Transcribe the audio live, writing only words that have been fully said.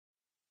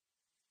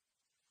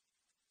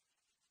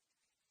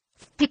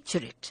Picture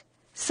it.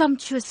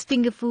 Sumptuous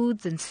finger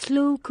foods and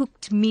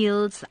slow-cooked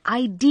meals,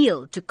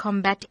 ideal to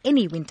combat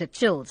any winter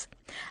chills.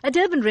 A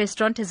Durban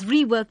restaurant has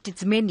reworked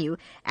its menu,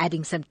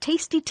 adding some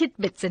tasty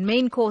tidbits and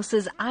main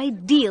courses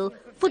ideal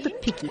for the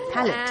picky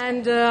palate.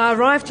 And I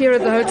arrived here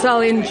at the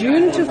hotel in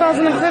June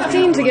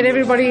 2015 to get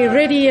everybody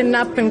ready and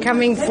up and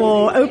coming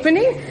for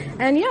opening.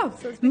 And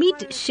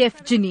Meet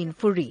Chef Janine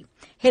Fourie,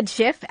 head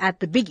chef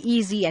at the Big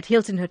Easy at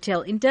Hilton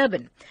Hotel in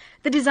Durban.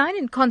 The design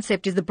and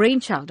concept is the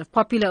brainchild of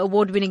popular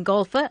award-winning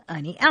golfer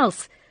Ernie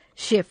Els.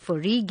 Chef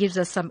Fourie gives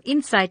us some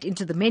insight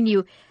into the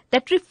menu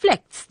that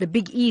reflects the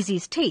Big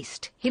Easy's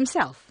taste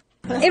himself.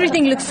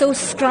 Everything looks so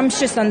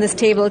scrumptious on this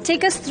table.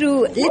 Take us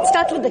through, let's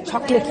start with the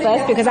chocolate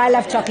first because I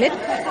love chocolate.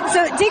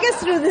 So take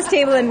us through this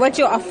table and what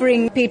you're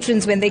offering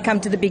patrons when they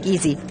come to the Big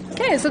Easy.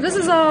 Okay, so this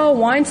is our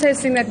wine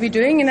tasting that we're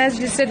doing, and as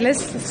you said,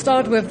 let's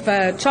start with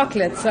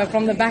chocolate, so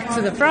from the back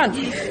to the front.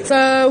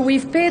 So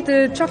we've paired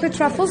the chocolate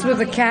truffles with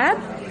the cab,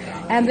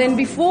 and then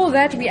before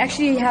that we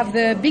actually have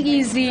the Big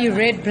Easy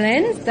red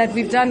blend that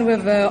we've done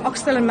with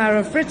oxtail and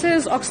marrow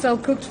fritters, oxtail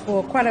cooked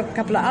for quite a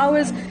couple of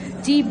hours,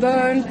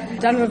 deboned,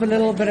 done with a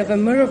little bit of a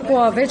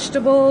mirepoix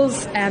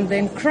vegetables, and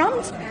then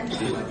crumbed.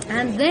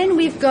 And then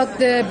we've got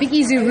the Big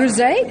Easy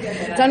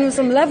rosé, done with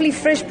some lovely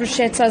fresh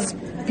bruschettas,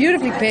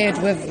 beautifully paired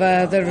with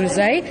the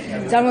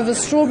rosé, done with a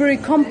strawberry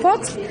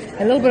compote,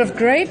 a little bit of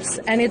grapes,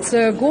 and it's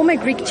a gourmet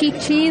Greek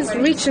cheese,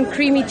 rich and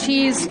creamy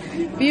cheese,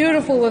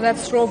 beautiful with that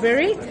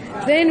strawberry.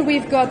 Then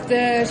we've got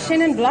the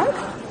Chenin Blanc,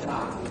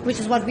 which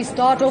is what we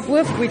start off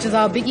with, which is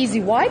our Big Easy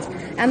white,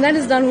 and that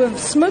is done with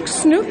smoked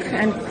snook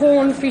and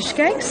corn fish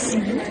cakes.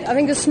 I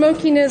think the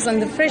smokiness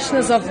and the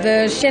freshness of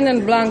the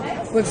Chenin Blanc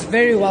works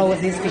very well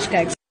with these fish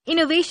cakes.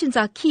 Innovations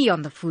are key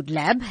on the Food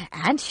Lab,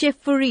 and Chef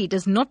Fourie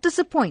does not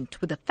disappoint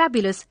with a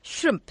fabulous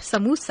shrimp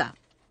samosa.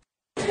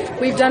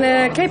 We've done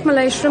a Cape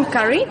Malay shrimp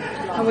curry,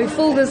 and we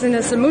filled this in a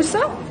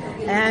samosa.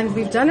 And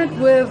we've done it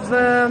with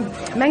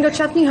mango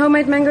chutney,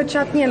 homemade mango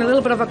chutney, and a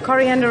little bit of a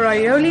coriander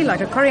aioli,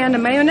 like a coriander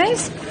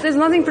mayonnaise. There's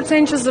nothing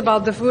pretentious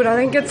about the food. I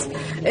think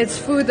it's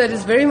food that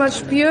is very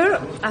much pure.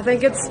 I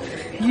think it's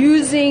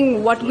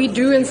using what we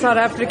do in South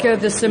Africa,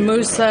 the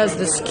samosas,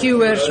 the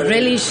skewers,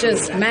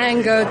 relishes,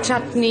 mango,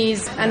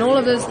 chutneys, and all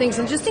of those things,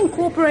 and just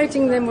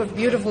incorporating them with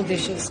beautiful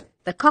dishes.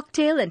 The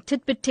cocktail and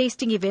tidbit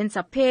tasting events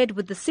are paired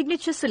with the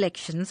signature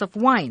selections of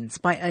wines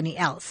by Ernie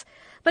Els.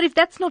 But if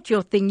that's not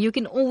your thing, you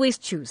can always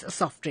choose a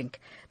soft drink.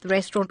 The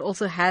restaurant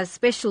also has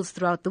specials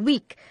throughout the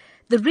week.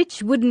 The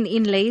rich wooden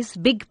inlays,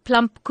 big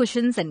plump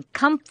cushions and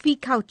comfy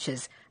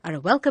couches are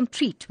a welcome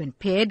treat when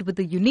paired with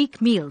the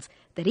unique meals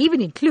that even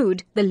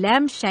include the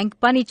lamb shank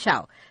bunny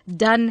chow,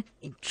 done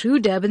in true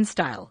Durban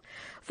style.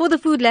 For the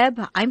Food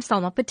Lab, I'm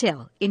Salma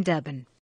Patel in Durban.